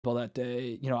Well, that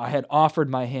day, I had offered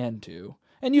my hand to,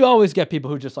 and you always get people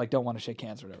who just like don't want to shake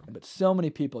hands or whatever, but so many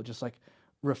people just like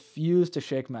refuse to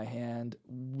shake my hand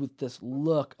with this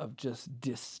look of just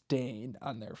disdain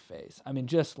on their face. I mean,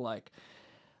 just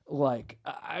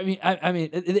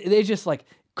they just like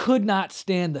could not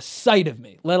stand the sight of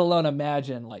me, let alone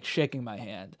imagine like shaking my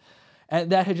hand.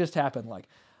 And that had just happened like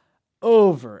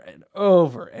over and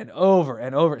over and over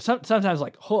and over. Sometimes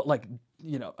like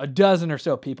a dozen or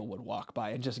so people would walk by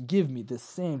and just give me this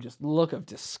same just look of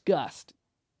disgust.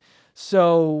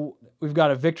 So we've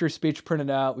got a victory speech printed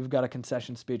out. We've got a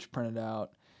concession speech printed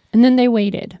out. And then they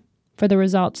waited for the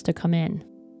results to come in.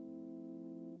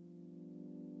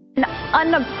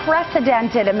 An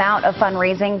unprecedented amount of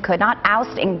fundraising could not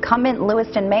oust incumbent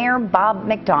Lewiston Mayor Bob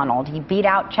McDonald. He beat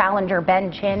out challenger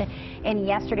Ben Chin in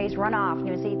yesterday's runoff.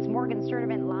 News 8's Morgan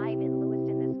Sturdivant live in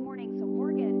Lewiston this morning. So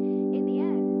Morgan, in the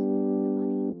end...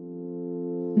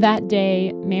 That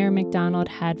day, Mayor McDonald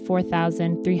had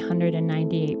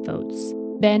 4,398 votes.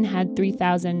 Ben had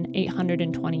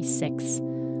 3,826,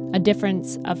 a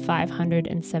difference of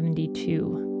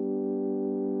 572.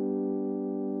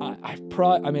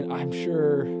 I'm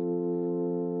sure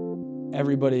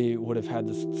everybody would have had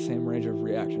this same range of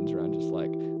reactions around just like,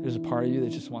 there's a part of you that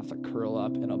just wants to curl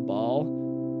up in a ball.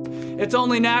 It's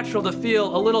only natural to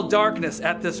feel a little darkness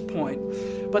at this point.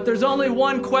 But there's only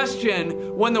one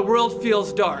question when the world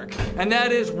feels dark, and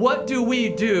that is, what do we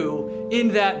do in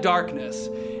that darkness?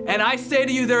 And I say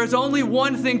to you, there is only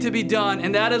one thing to be done,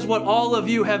 and that is what all of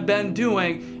you have been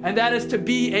doing, and that is to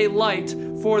be a light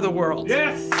for the world.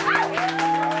 Yes!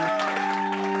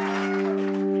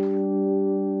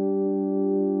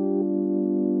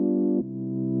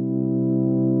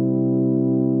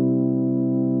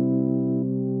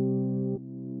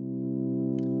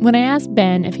 When I ask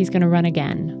Ben if he's going to run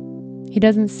again, he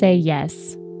doesn't say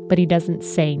yes, but he doesn't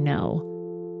say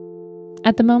no.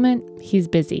 At the moment, he's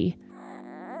busy.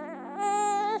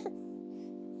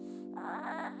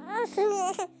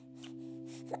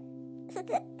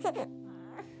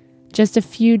 Just a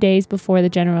few days before the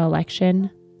general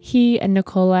election, he and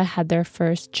Nicola had their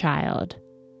first child,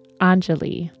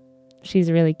 Anjali. She's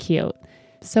really cute.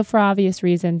 So for obvious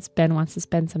reasons, Ben wants to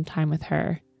spend some time with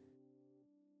her.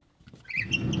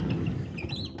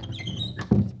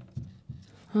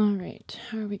 All right,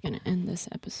 how are we going to end this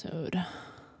episode?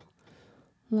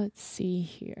 Let's see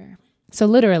here. So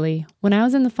literally, when I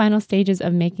was in the final stages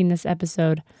of making this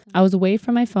episode, I was away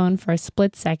from my phone for a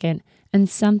split second and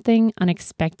something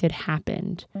unexpected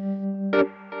happened.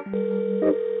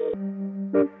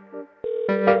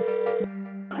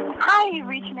 Hi, you've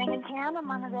reached Megan Tan.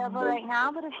 I'm unavailable right now,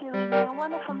 but if you leave me a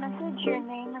wonderful message, your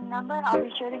name and number, I'll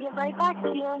be sure to get right back to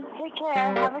you. Take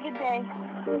care. Have a good day.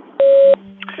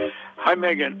 Hi,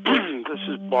 Megan. This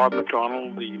is Bob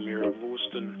McDonald, the mayor of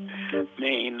Lewiston,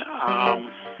 Maine. I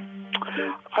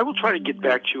will try to get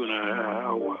back to you in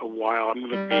a while. I'm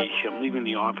leaving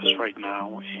the office right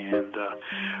now,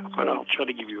 but I'll try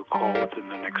to give you a call within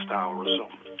the next hour or so.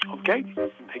 Okay?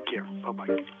 Take care.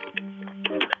 Bye-bye.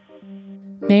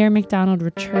 Mayor McDonald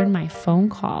returned my phone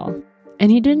call,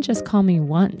 and he didn't just call me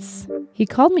once. He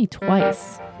called me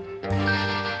twice.